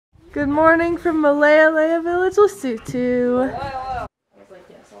Good morning from Malealea Village, Lesotho.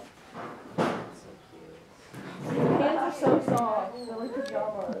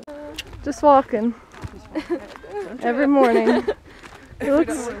 Just walking. Every morning. It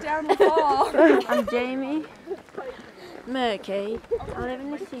looks down the fall. I'm Jamie Murkey. I live in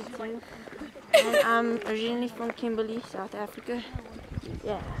Lesotho. And I'm originally from Kimberley, South Africa.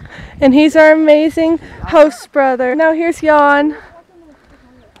 Yeah. And he's our amazing host brother. Now here's Jan.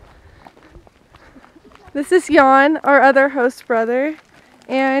 This is Jan, our other host brother,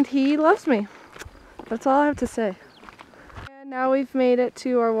 and he loves me. That's all I have to say. And now we've made it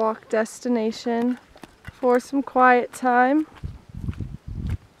to our walk destination for some quiet time.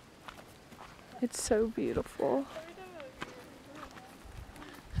 It's so beautiful.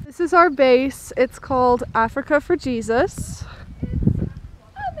 This is our base. It's called Africa for Jesus.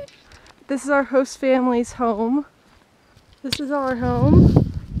 This is our host family's home. This is our home.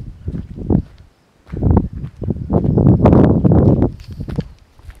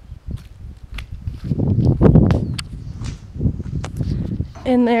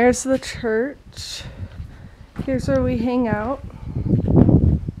 And there's the church. Here's where we hang out.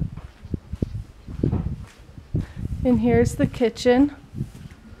 And here's the kitchen.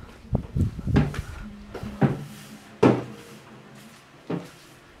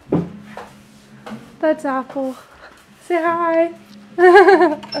 That's Apple. Say hi.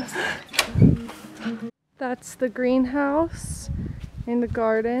 That's the greenhouse and the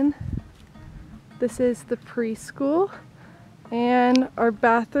garden. This is the preschool. And our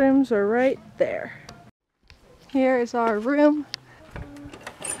bathrooms are right there. Here is our room.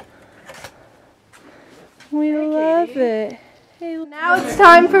 We love it. Hey, now it's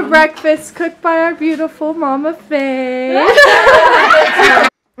time for breakfast cooked by our beautiful Mama Faye.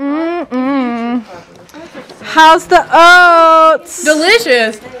 How's the oats?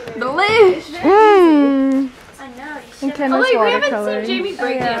 Delicious. Delicious. I know. And Oh, Kenna's wait, we haven't watercoloring. seen Jamie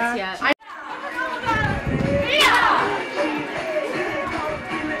breakdance yet.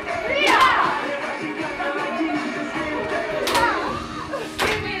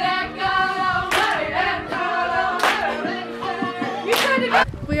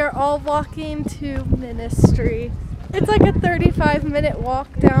 We are all walking to ministry. It's like a 35-minute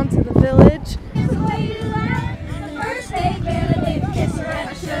walk down to the village.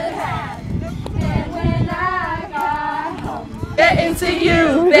 Get into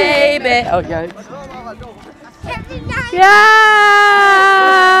you, baby. Okay. Yeah!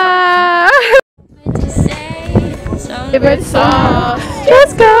 Favorite song.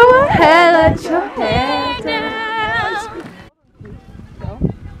 Just go ahead, let your hair down.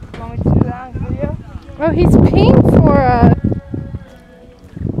 Oh, he's peeing for us.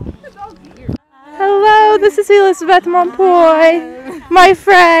 Hello, this is Elizabeth Monpoy. My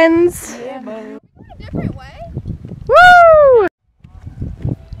friends. Different way. Woo!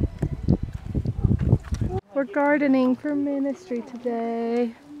 We're gardening for ministry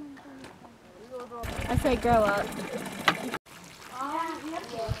today. I say grow up.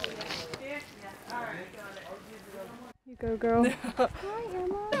 You go, girl.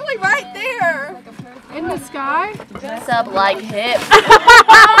 Really right there. In the sky? What's up, like hip? Oh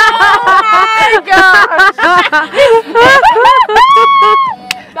my gosh!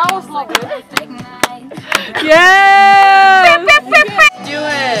 That was lovely. Yes! Do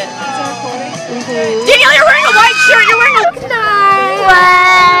it. Daniel, you're wearing a white shirt. You're wearing a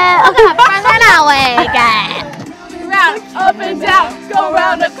round, up and down, go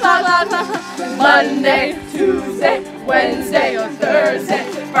round the clock. Monday, Tuesday, Wednesday, or Thursday,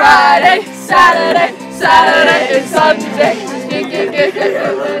 Friday, Saturday, Saturday, and Sunday.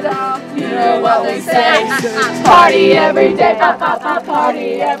 You know what they say. Party every day,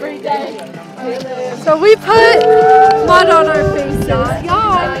 party every day. So we put mud on our faces.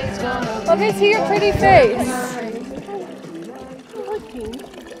 Yawn. Let me see your pretty face.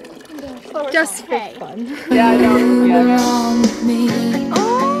 Just for fun. Yeah, I know. Yeah.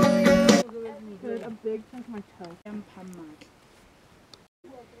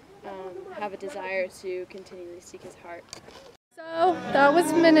 Have a desire to continually seek his heart. So that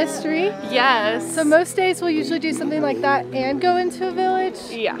was ministry. Yes. So most days we'll usually do something like that and go into a village.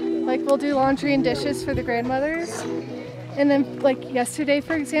 Yeah. Like we'll do laundry and dishes for the grandmothers. And then like yesterday,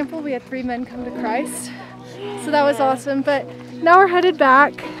 for example, we had 3 men come to Christ. So that was awesome. But now we're headed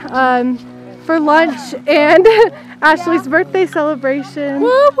back for lunch and Ashley's birthday celebration.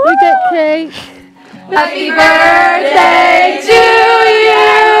 We get cake. Happy birthday to you!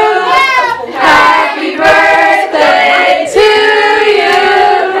 Happy birthday to you!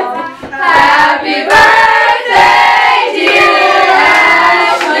 Happy birthday, dear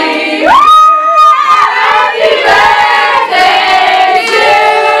Ashley!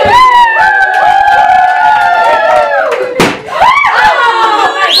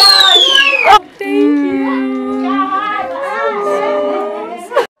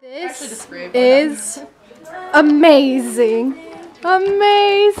 is amazing.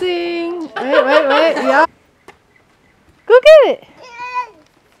 Amazing. Wait. Yeah. Go get it.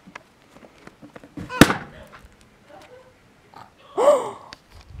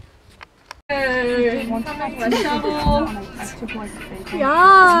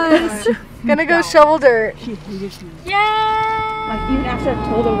 Yes. Gonna go shovel dirt. Yeah! Like, even after I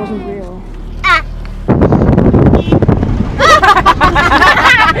told her it wasn't real.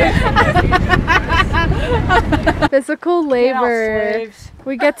 Physical labor.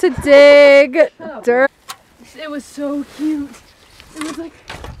 We get to dig dirt. It was so cute. It was like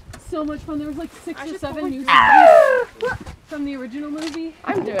so much fun. There was like 6 or 7 new songs from the original movie.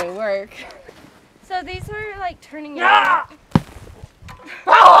 I'm doing work. So these were like turning Wow.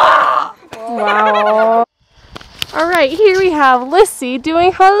 Alright, here we have Lissy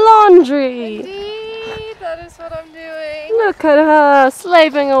doing her laundry. Indeed, that is what I'm doing. Look at her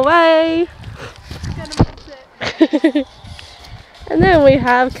slaving away. And then we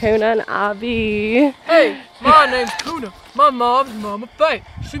have Kuna and Abby. Hey, my name's Kuna. My mom's Mama Faye.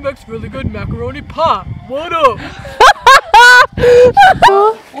 She makes really good macaroni pie. What up?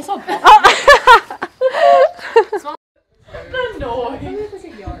 Also, the noise.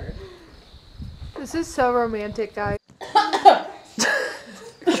 This is so romantic, guys.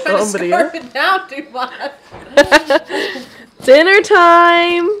 Now too much. Dinner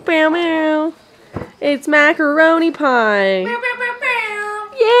time! Bam, bam. It's macaroni pie.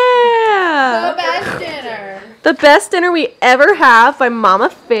 Yeah! The best dinner. The best dinner we ever have by Mama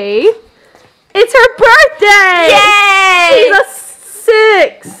Faye. It's her birthday! Yay! She's a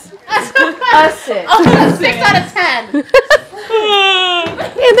 6. A 6. Oh, 6 out of 10.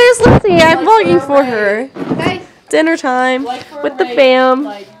 And there's Lizzie. I'm vlogging for her. Okay. Dinner time Like for a with the rate, fam.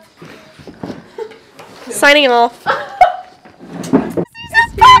 like- Signing off. Puppies!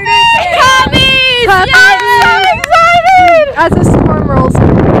 I'm so excited! As a storm rolls.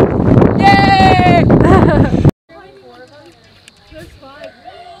 Yay!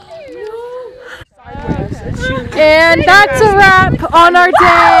 And that's a wrap on our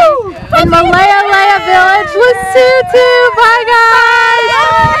day in Malealea Village, Lesotho. Bye, guys!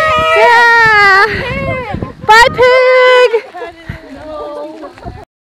 Yeah! Bye, Pooh!